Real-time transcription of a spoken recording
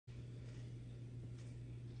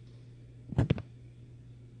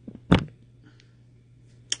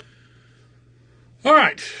All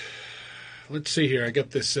right. Let's see here. I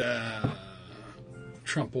got this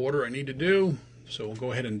Trump order I need to do, so we'll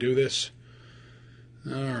go ahead and do this.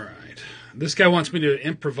 All right. This guy wants me to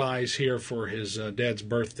improvise here for his dad's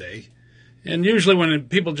birthday. And usually when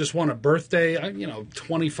people just want a birthday,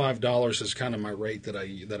 $25 is kind of my rate that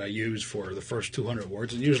I use for the first 200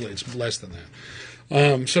 words, and usually it's less than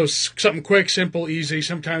that. So something quick, simple, easy.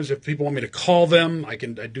 Sometimes if people want me to call them, I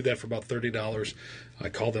do that for about $30. I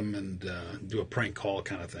call them and do a prank call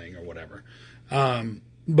kind of thing or whatever.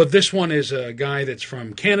 But this one is a guy that's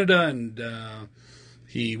from Canada, and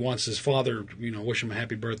he wants his father, wish him a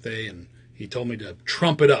happy birthday, and he told me to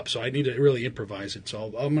trump it up, so I need to really improvise it. So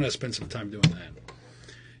I'm going to spend some time doing that.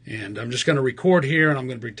 And I'm just going to record here, and I'm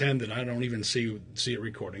going to pretend that I don't even see it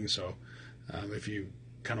recording. So if you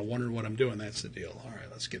kind of wondered what I'm doing, that's the deal. All right,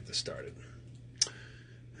 let's get this started.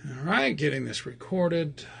 All right, getting this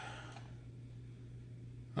recorded.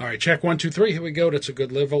 All right, check 1, 2, 3. Here we go. That's a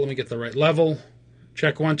good level. Let me get the right level.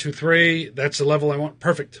 Check 1, 2, 3. That's the level I want.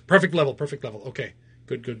 Perfect. Perfect level. Perfect level. Okay.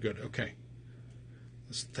 Good, good, good. Okay.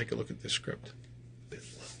 Let's take a look at this script.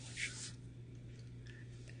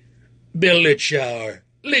 Bill Litschauer.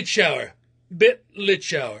 Litschauer. Bit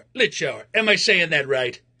Litschauer. Litschauer. Am I saying that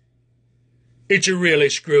right? It's a really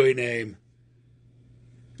screwy name.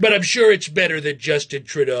 But I'm sure it's better than Justin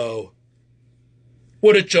Trudeau.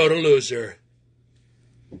 What a total loser.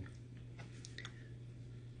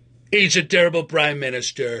 He's a terrible prime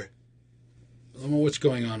minister. I don't know what's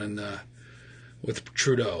going on with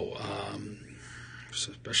Trudeau.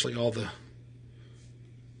 Especially all the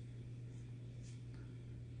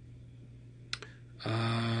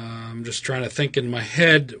I'm just trying to think in my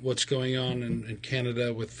head what's going on in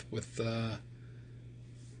Canada with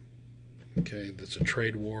okay, there's a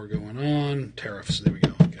trade war going on, tariffs, there we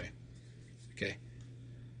go. Okay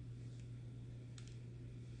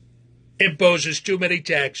imposes too many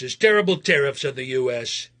taxes, terrible tariffs on the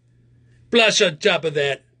U.S. Plus, on top of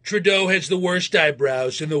that, Trudeau has the worst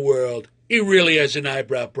eyebrows in the world. He really has an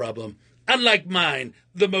eyebrow problem. Unlike mine,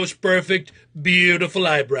 the most perfect, beautiful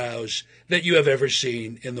eyebrows that you have ever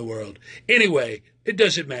seen in the world. Anyway, it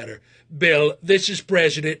doesn't matter. Bill, this is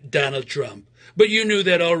President Donald Trump. But you knew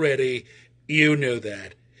that already. You knew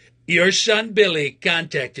that. Your son Billy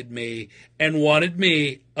contacted me and wanted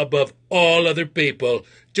me, above all other people,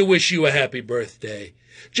 to wish you a happy birthday.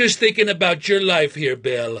 Just thinking about your life here,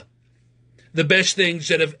 Bill. The best things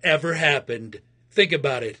that have ever happened. Think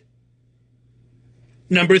about it.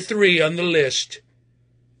 Number 3 on the list.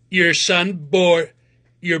 Your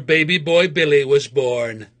baby boy Billy was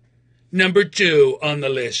born. Number 2 on the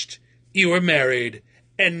list. You were married.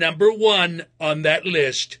 And number 1 on that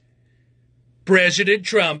list. President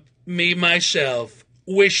Trump, me, myself,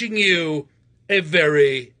 wishing you a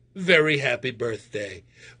very, very happy birthday.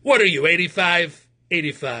 What are you, 85?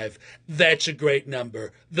 85. That's a great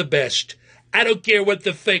number. The best. I don't care what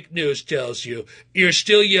the fake news tells you. You're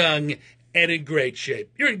still young and in great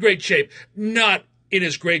shape. You're in great shape. Not in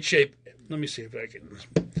as great shape. Let me see if I can.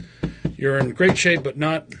 You're in great shape, but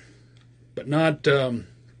not so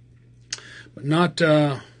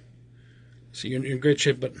you're in great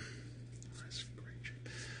shape, but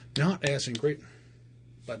not as in great,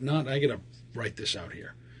 but not, I gotta write this out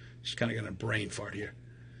here. Just kind of got a brain fart here.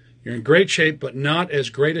 You're in great shape, but not as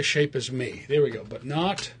great a shape as me. There we go. But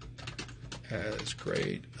not as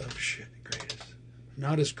great of shape.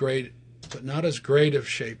 Not as great, but not as great of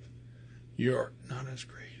shape. You're not as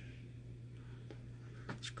great.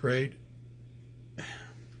 It's great.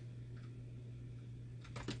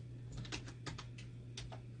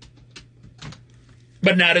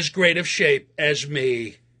 But not as great of shape as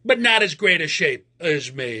me. But not as great a shape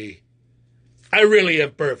as me. I really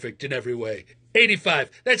am perfect in every way. 85.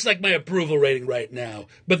 That's like my approval rating right now.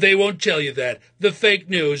 But they won't tell you that. The fake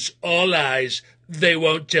news, all lies, they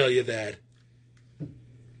won't tell you that.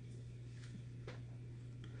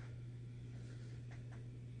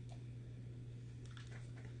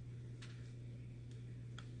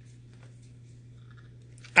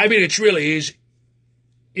 I mean, it's really easy.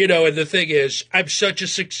 And the thing is, I'm such a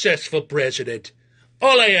successful president.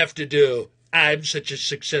 All I have to do, I'm such a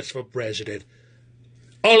successful president.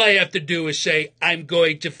 All I have to do is say, I'm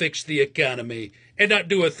going to fix the economy and not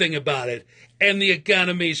do a thing about it. And the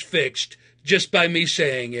economy's fixed just by me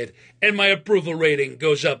saying it. And my approval rating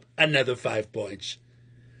goes up another 5 points.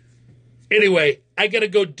 Anyway, I got to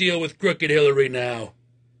go deal with crooked Hillary now.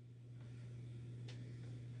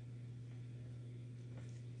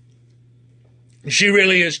 She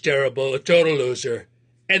really is terrible, a total loser.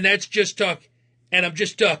 And that's just talk. And I'm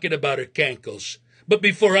just talking about her cankles. But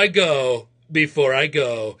before I go,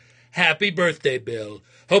 happy birthday, Bill.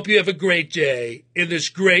 Hope you have a great day in this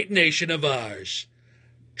great nation of ours.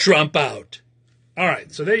 Trump out. All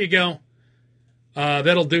right, so there you go.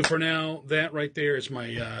 That'll do for now. That right there is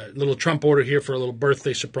my little Trump order here for a little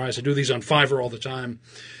birthday surprise. I do these on Fiverr all the time.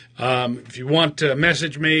 If you want to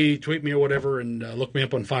message me, tweet me or whatever, and look me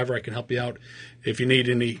up on Fiverr, I can help you out if you need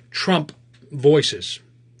any Trump voices,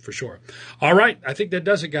 for sure. All right, I think that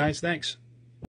does it, guys. Thanks.